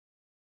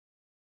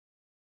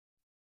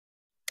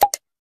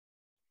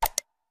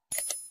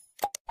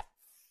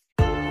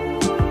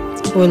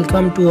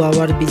Welcome to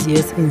our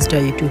busiest Insta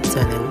YouTube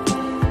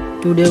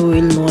channel. Today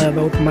we will know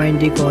about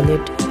Mindy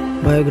Colette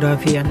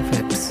biography and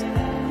facts.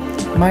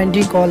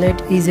 Mindy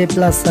Colette is a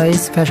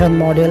plus-size fashion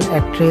model,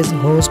 actress,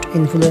 host,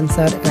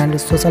 influencer and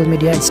social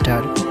media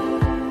star.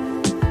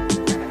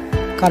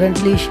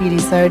 Currently she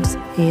resides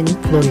in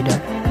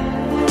Florida.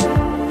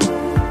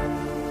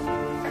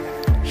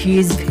 She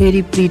is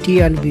very pretty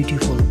and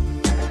beautiful.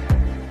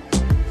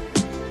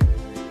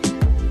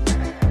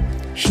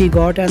 She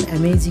got an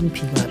amazing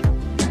figure.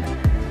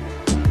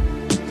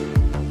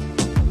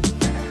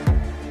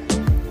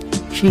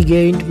 She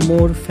gained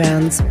more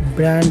fans,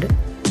 brand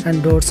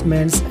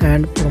endorsements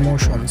and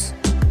promotions.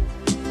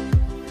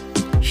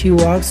 She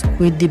works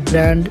with the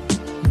brand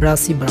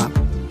Brassy Bra.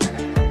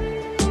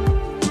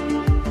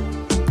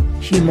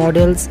 She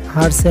models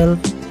herself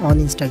on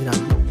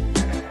Instagram.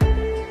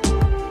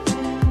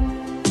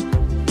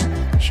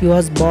 She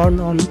was born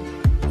on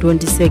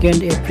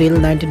 22nd April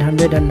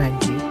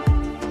 1990.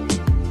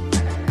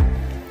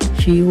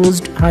 She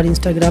used her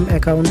Instagram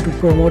account to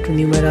promote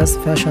numerous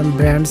fashion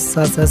brands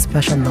such as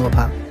Fashion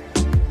Nova.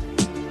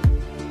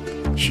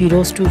 She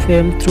rose to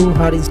fame through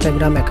her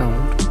Instagram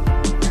account.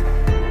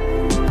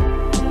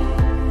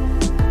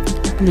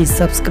 Please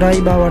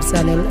subscribe our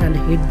channel and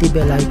hit the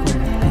bell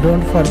icon.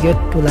 Don't forget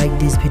to like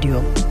this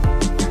video.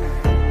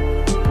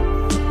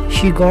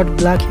 She got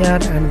black hair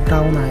and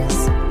brown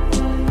eyes.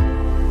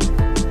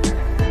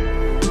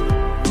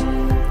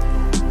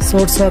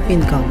 Source of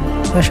income: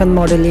 fashion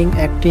modeling,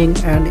 acting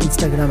and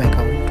Instagram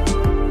account.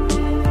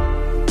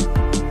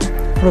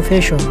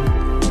 Profession: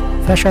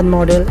 fashion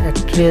model,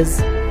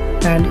 actress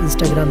and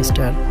Instagram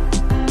star.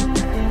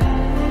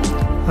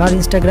 Her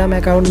Instagram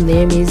account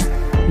name is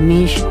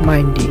Mish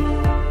Mindy.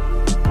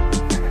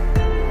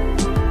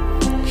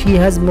 She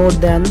has more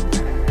than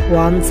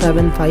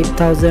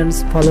 175,000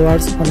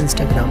 followers on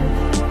Instagram.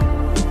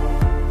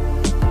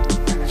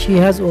 She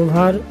has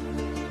over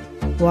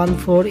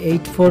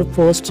 1484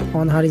 posts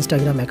on her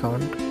Instagram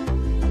account.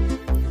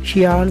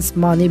 She earns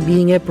money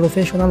being a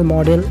professional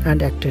model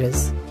and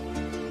actress.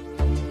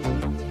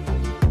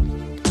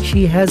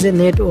 She has a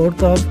net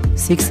worth of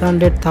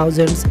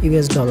 $600,000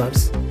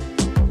 US.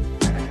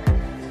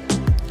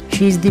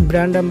 She is the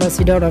brand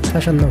ambassador of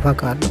Fashion Nova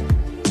car.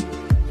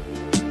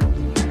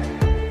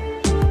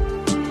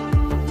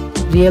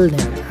 Real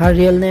name: her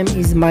real name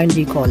is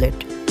Mindy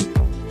Colette,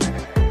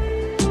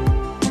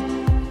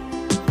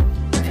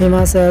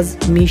 famous as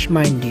Mish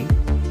Mindy.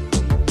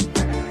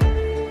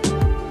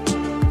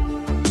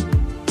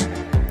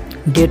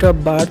 Date of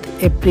birth: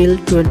 April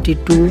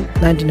 22,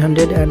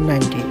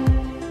 1990.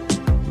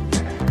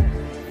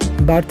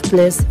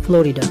 Birthplace: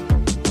 Florida.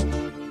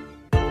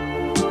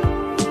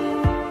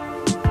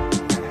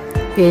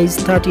 Age: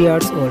 30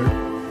 years old.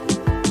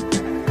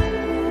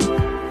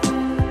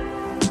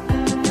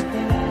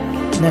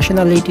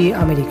 Nationality: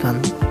 American.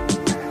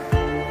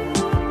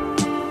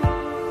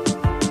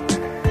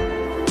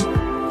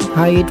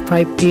 Height: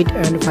 5 feet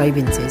and 5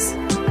 inches.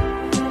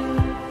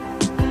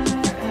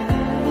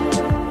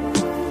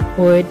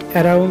 Weight: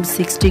 around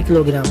 60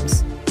 kilograms.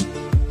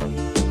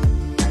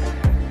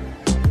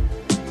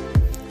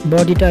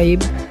 Body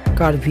type: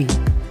 curvy.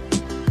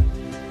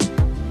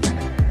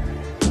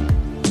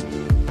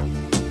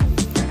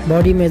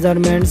 Body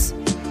measurements: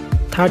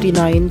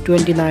 39,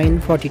 29,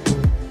 42.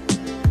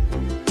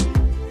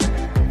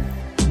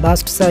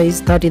 Bust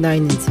size: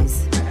 39 inches.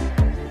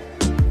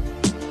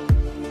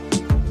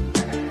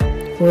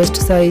 Waist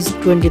size: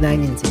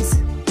 29 inches.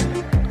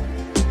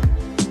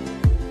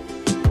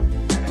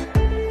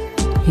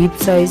 Hip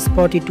size: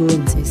 42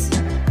 inches.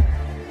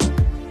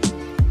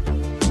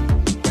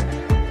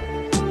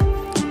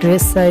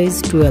 Dress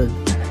size: 12.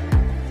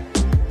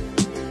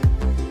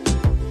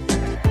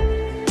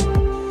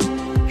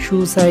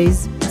 Shoe size: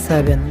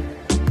 7.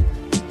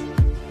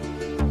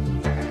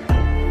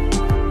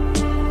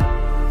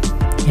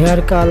 Hair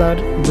color: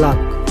 black.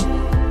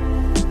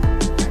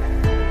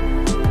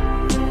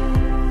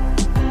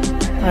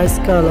 Eyes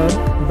color: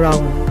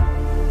 brown.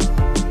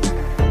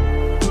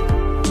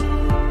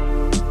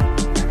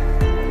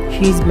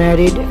 She is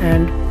married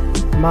and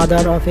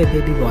mother of a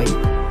baby boy.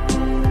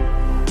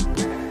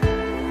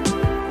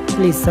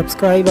 Please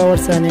subscribe our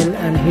channel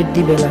and hit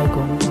the bell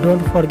icon.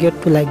 Don't forget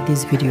to like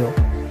this video.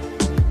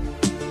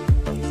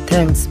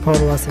 Thanks for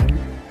watching.